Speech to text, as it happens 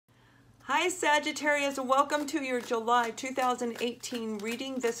Hi Sagittarius, welcome to your July 2018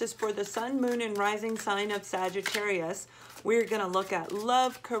 reading. This is for the Sun, Moon, and Rising sign of Sagittarius. We're going to look at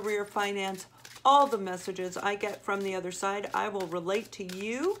love, career, finance, all the messages I get from the other side. I will relate to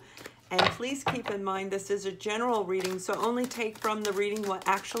you. And please keep in mind this is a general reading, so only take from the reading what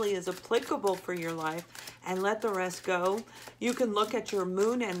actually is applicable for your life and let the rest go. You can look at your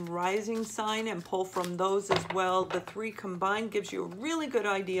moon and rising sign and pull from those as well. The three combined gives you a really good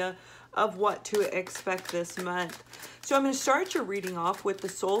idea of what to expect this month. So I'm going to start your reading off with the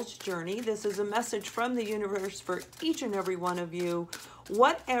Soul's Journey. This is a message from the universe for each and every one of you.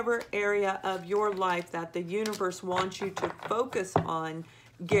 Whatever area of your life that the universe wants you to focus on,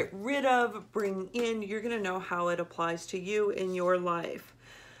 get rid of, bring in, you're going to know how it applies to you in your life.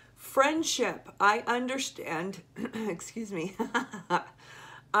 Friendship, I understand, excuse me,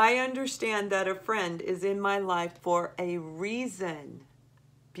 I understand that a friend is in my life for a reason.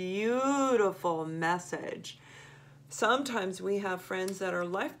 Beautiful message. Sometimes we have friends that are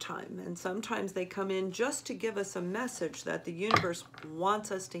lifetime, and sometimes they come in just to give us a message that the universe wants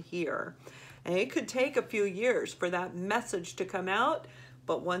us to hear. And it could take a few years for that message to come out,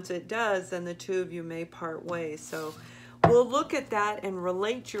 but once it does, then the two of you may part ways. So we'll look at that and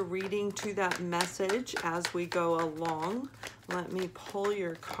relate your reading to that message as we go along. Let me pull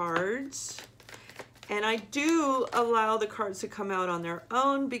your cards. And I do allow the cards to come out on their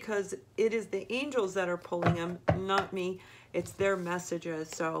own because it is the angels that are pulling them, not me. It's their messages.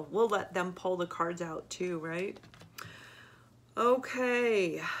 So we'll let them pull the cards out too, right?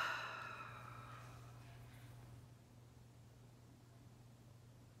 Okay.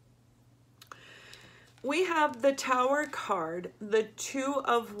 We have the Tower card, the Two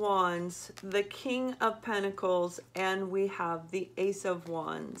of Wands, the King of Pentacles, and we have the Ace of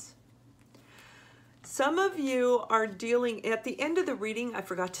Wands. Some of you are dealing, at the end of the reading, I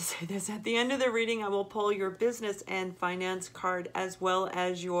forgot to say this, at the end of the reading I will pull your business and finance card as well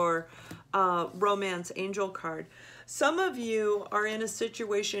as your romance angel card. Some of you are in a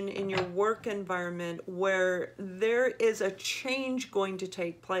situation in your work environment where there is a change going to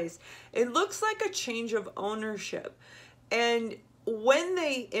take place. It looks like a change of ownership. And when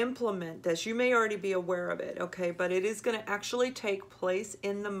they implement this, you may already be aware of it, okay? But it is going to actually take place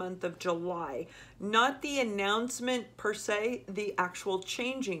in the month of July. Not the announcement per se, the actual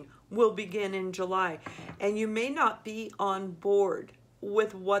changing will begin in July. And you may not be on board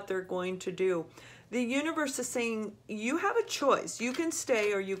with what they're going to do. The universe is saying you have a choice. You can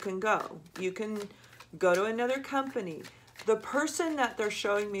stay or you can go. You can go to another company. The person that they're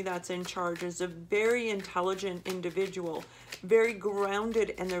showing me that's in charge is a very intelligent individual, very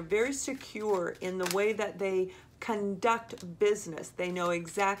grounded, and they're very secure in the way that they conduct business. They know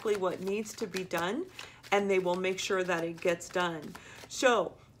exactly what needs to be done, and they will make sure that it gets done.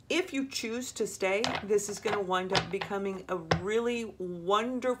 So if you choose to stay, this is going to wind up becoming a really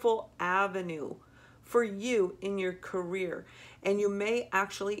wonderful avenue for you in your career. And you may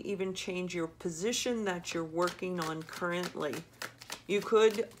actually even change your position that you're working on currently. You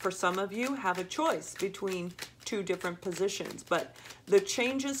could, for some of you, have a choice between two different positions, but the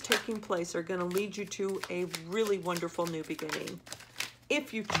changes taking place are going to lead you to a really wonderful new beginning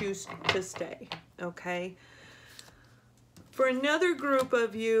if you choose to stay, okay? For another group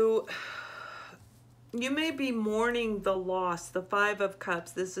of you, you may be mourning the loss, the Five of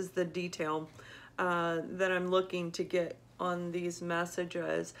Cups. This is the detail that I'm looking to get on these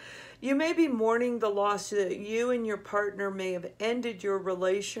messages. You may be mourning the loss that you and your partner may have ended your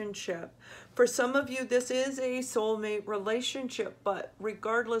relationship. For some of you, this is a soulmate relationship, but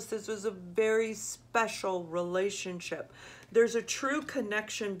regardless, this was a very special relationship. There's a true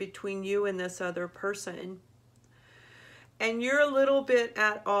connection between you and this other person. And you're a little bit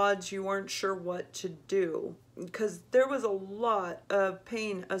at odds. You weren't sure what to do because there was a lot of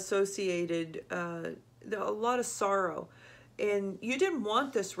pain associated, a lot of sorrow, and you didn't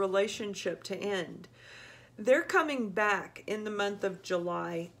want this relationship to end. They're coming back in the month of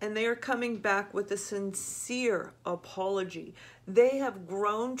July, and they are coming back with a sincere apology. They have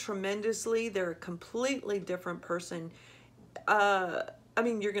grown tremendously. They're a completely different person. I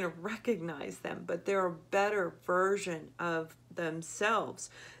mean, you're going to recognize them, but they're a better version of themselves.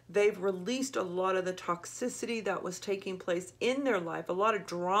 They've released a lot of the toxicity that was taking place in their life, a lot of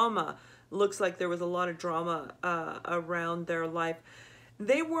drama. Looks like there was a lot of drama around their life.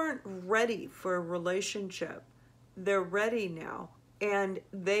 They weren't ready for a relationship. They're ready now, and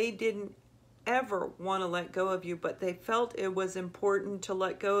they didn't ever want to let go of you, but they felt it was important to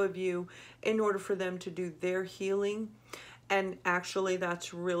let go of you in order for them to do their healing. And actually,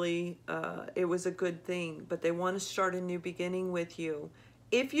 that's really, it was a good thing, but they want to start a new beginning with you.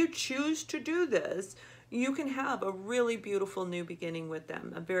 if you choose to do this, you can have a really beautiful new beginning with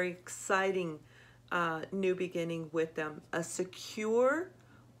them, a very exciting new beginning with them, a secure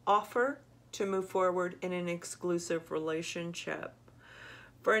offer to move forward in an exclusive relationship.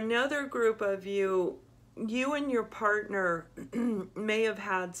 For another group of you, you and your partner may have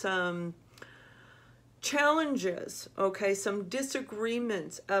had some challenges, okay, some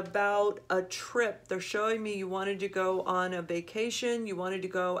disagreements about a trip. They're showing me you wanted to go on a vacation, you wanted to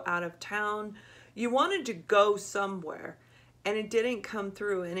go out of town, you wanted to go somewhere, and it didn't come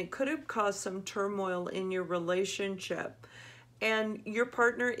through, and it could have caused some turmoil in your relationship. And your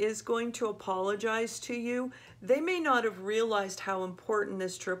partner is going to apologize to you. They may not have realized how important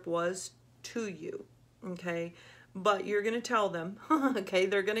this trip was to you, okay? But you're going to tell them, okay?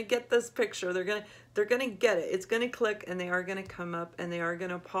 They're going to get this picture. They're going to get it. It's going to click, and they are going to come up, and they are going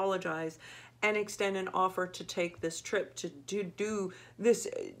to apologize and extend an offer to take this trip, to do this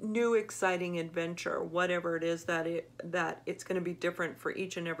new exciting adventure, whatever it is that it's going to be different for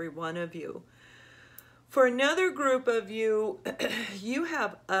each and every one of you. For another group of you, you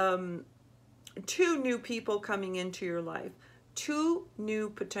have 2 new people coming into your life, 2 new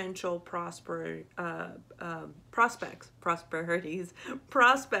potential prospects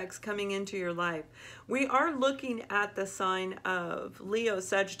coming into your life. We are looking at the sign of Leo,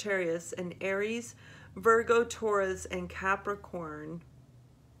 Sagittarius, and Aries, Virgo, Taurus, and Capricorn,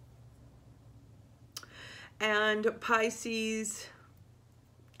 and Pisces,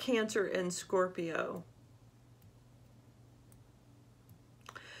 Cancer, and Scorpio.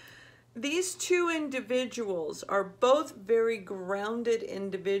 These 2 individuals are both very grounded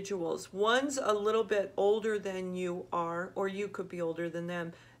individuals. One's a little bit older than you are, or you could be older than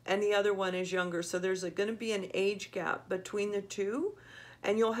them, and the other one is younger. So there's going to be an age gap between the 2,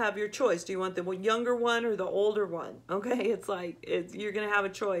 and you'll have your choice. Do you want the younger one or the older one? Okay, it's like you're going to have a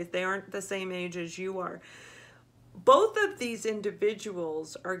choice. They aren't the same age as you are. Both of these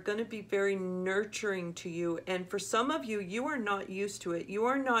individuals are going to be very nurturing to you, and for some of you, you are not used to it. You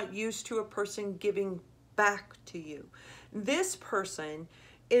are not used to a person giving back to you. This person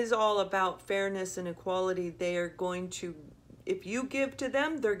is all about fairness and equality. They are going to, if you give to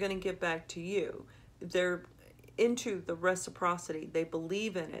them, they're going to give back to you. They're into the reciprocity. They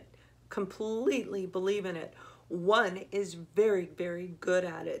believe in it, completely believe in it. One is very, very good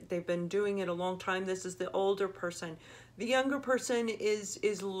at it. They've been doing it a long time. This is the older person. The younger person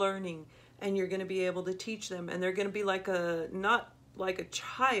is learning, and you're going to be able to teach them, and they're going to be like not like a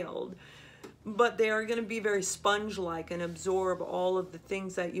child, but they are going to be very sponge-like and absorb all of the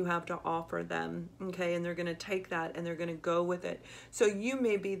things that you have to offer them, okay? And they're going to take that and they're going to go with it. So you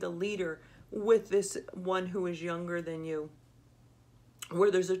may be the leader with this one who is younger than you, where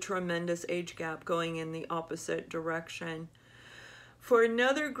there's a tremendous age gap going in the opposite direction. For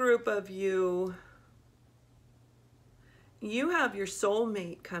another group of you, you have your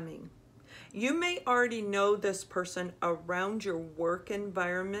soulmate coming. You may already know this person around your work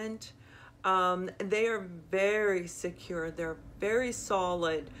environment. They are very secure. They're very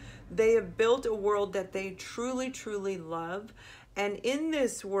solid. They have built a world that they truly, truly love. And in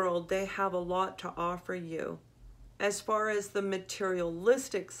this world, they have a lot to offer you as far as the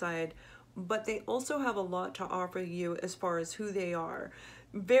materialistic side, but they also have a lot to offer you as far as who they are.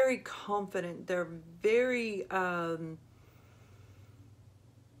 Very confident. They're very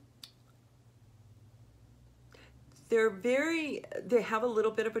they have a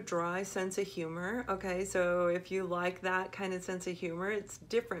little bit of a dry sense of humor, okay? So if you like that kind of sense of humor, it's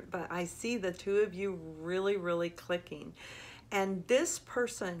different, but I see the 2 of you really, really clicking. And this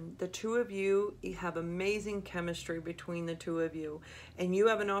person, the 2 of you have amazing chemistry between the 2 of you, and you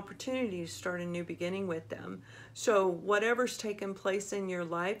have an opportunity to start a new beginning with them. So whatever's taken place in your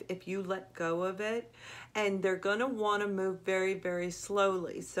life, if you let go of it, and they're going to want to move very, very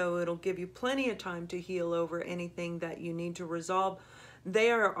slowly. So it'll give you plenty of time to heal over anything that you need to resolve. They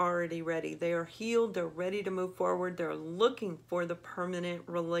are already ready. They are healed. They're ready to move forward. They're looking for the permanent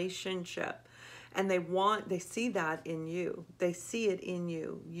relationship. And they see that in you. They see it in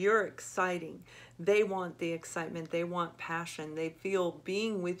you. You're exciting. They want the excitement. They want passion. They feel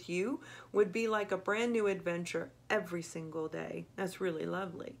being with you would be like a brand new adventure every single day. That's really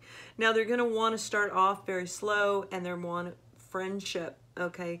lovely. Now they're going to want to start off very slow, and they want friendship,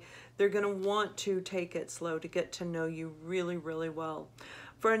 okay? They're going to want to take it slow to get to know you really, really well.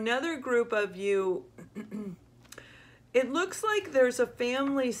 For another group of you, it looks like there's a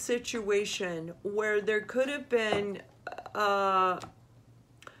family situation where there could have been an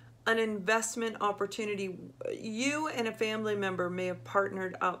investment opportunity. You and a family member may have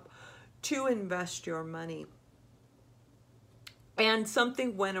partnered up to invest your money. and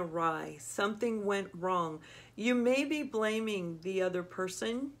something went awry, something went wrong. You may be blaming the other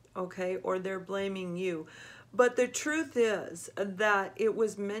person, okay, or they're blaming you. But the truth is that it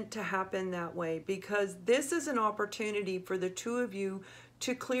was meant to happen that way, because this is an opportunity for the two of you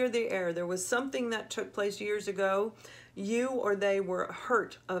to clear the air. There was something that took place years ago. You or they were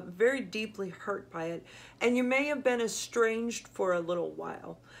hurt, very deeply hurt by it. And you may have been estranged for a little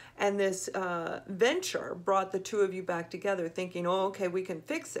while. And this venture brought the two of you back together thinking, oh, okay, we can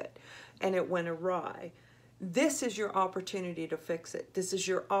fix it. And it went awry. This is your opportunity to fix it. This is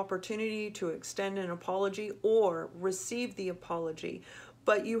your opportunity to extend an apology or receive the apology.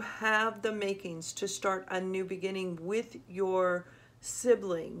 But you have the makings to start a new beginning with your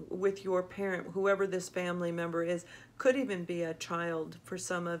sibling, with your parent, whoever this family member is. Could even be a child for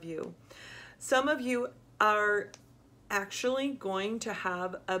some of you. Some of you are actually going to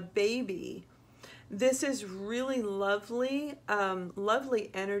have a baby. This is really lovely,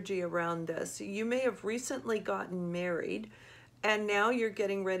 lovely energy around this. You may have recently gotten married and now you're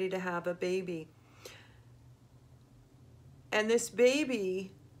getting ready to have a baby. And this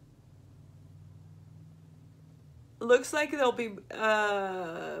baby looks like they'll be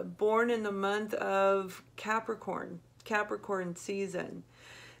born in the month of Capricorn season.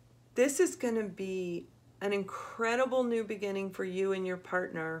 This is going to be an incredible new beginning for you and your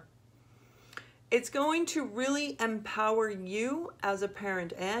partner. It's going to really empower you as a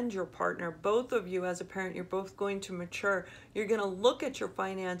parent and your partner, both of you as a parent. You're both going to mature. You're going to look at your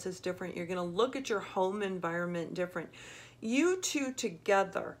finances different. You're going to look at your home environment different. You two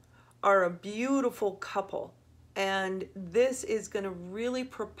together are a beautiful couple, and this is going to really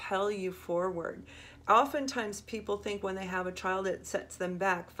propel you forward. Oftentimes people think when they have a child it sets them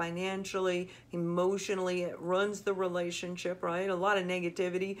back financially, emotionally, it ruins the relationship, right? A lot of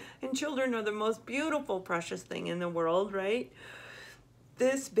negativity, and children are the most beautiful, precious thing in the world, right?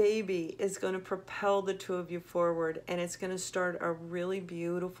 This baby is going to propel the two of you forward, and it's going to start a really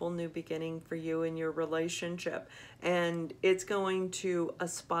beautiful new beginning for you in your relationship, and it's going to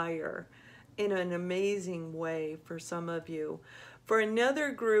aspire in an amazing way for some of you. For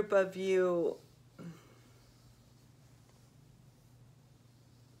another group of you,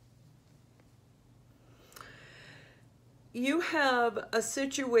 you have a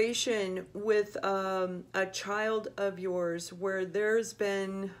situation with a child of yours where there's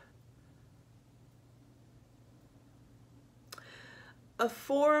been a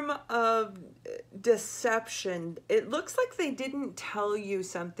form of deception. It looks like they didn't tell you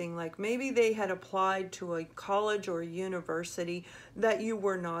something, like maybe they had applied to a college or a university that you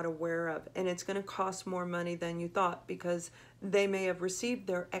were not aware of, and it's going to cost more money than you thought because they may have received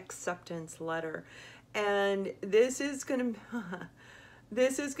their acceptance letter. And this is going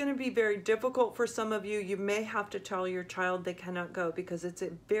to be very difficult for some of you. You may have to tell your child they cannot go because it's a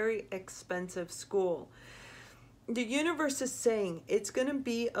very expensive school. The universe is saying it's going to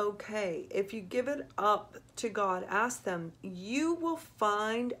be okay. If you give it up to God, ask them, you will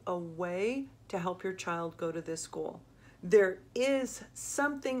find a way to help your child go to this school. There is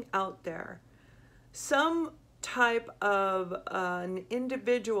something out there. Some type of an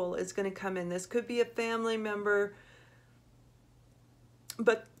individual is going to come in. This could be a family member,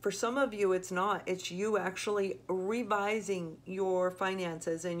 but for some of you it's not. It's you actually revising your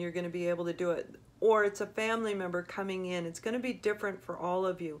finances, and you're going to be able to do it. Or it's a family member coming in. It's going to be different for all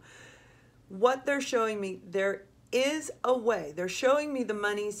of you. What they're showing me, there is a way. They're showing me the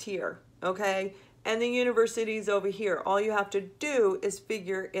money's here, okay? And the university's over here. All you have to do is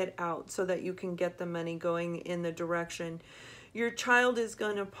figure it out so that you can get the money going in the direction. Your child is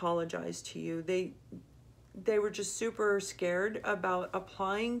going to apologize to you. They were just super scared about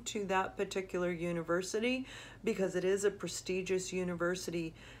applying to that particular university because it is a prestigious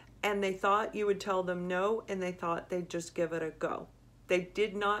university. And they thought you would tell them no, and they thought they'd just give it a go. They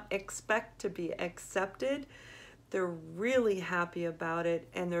did not expect to be accepted. They're really happy about it,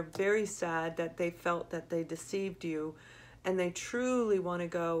 and they're very sad that they felt that they deceived you, and they truly want to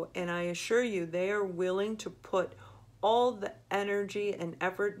go. And I assure you, they are willing to put all the energy and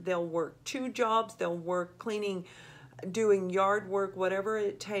effort. They'll work 2 jobs, they'll work cleaning, doing yard work, whatever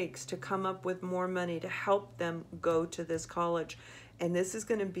it takes to come up with more money to help them go to this college. And this is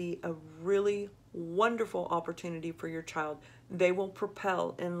going to be a really wonderful opportunity for your child. They will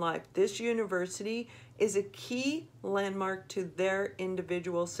propel in life. This university is a key landmark to their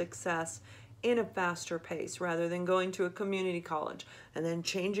individual success in a faster pace, rather than going to a community college and then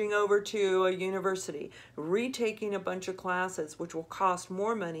changing over to a university, retaking a bunch of classes, which will cost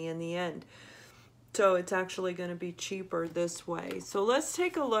more money in the end. So it's actually going to be cheaper this way. So let's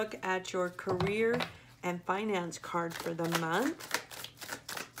take a look at your career and finance card for the month.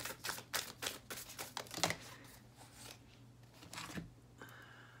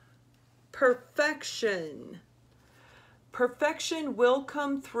 Perfection. Perfection will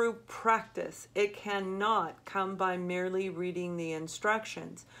come through practice. It cannot come by merely reading the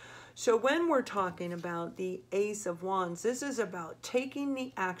instructions. So when we're talking about the Ace of Wands, this is about taking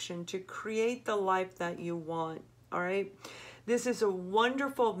the action to create the life that you want, all right? This is a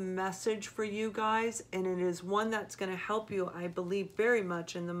wonderful message for you guys, and it is one that's going to help you, I believe, very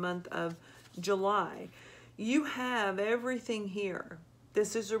much in the month of July. You have everything here.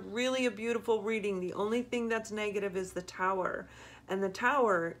 This is really a beautiful reading. The only thing that's negative is the Tower, and the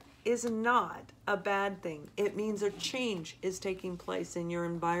Tower is not a bad thing. It means a change is taking place in your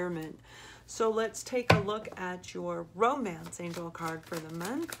environment. So let's take a look at your romance angel card for the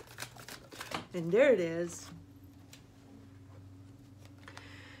month. And there it is.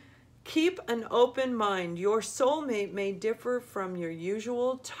 Keep an open mind. Your soulmate may differ from your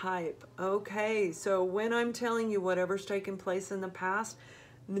usual type. Okay, so when I'm telling you whatever's taken place in the past,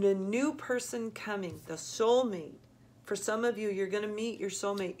 the new person coming, the soulmate, for some of you, you're going to meet your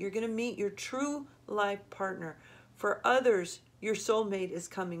soulmate. You're going to meet your true life partner. For others, your soulmate is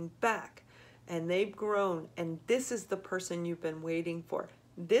coming back and they've grown, and this is the person you've been waiting for.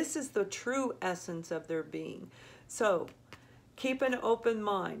 This is the true essence of their being. So keep an open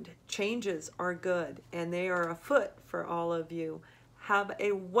mind. Changes are good, and they are afoot for all of you. Have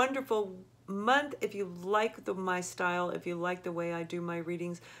a wonderful month. If you like my style, if you like the way I do my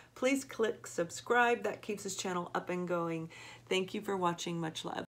readings, please click subscribe. That keeps this channel up and going. Thank you for watching. Much love.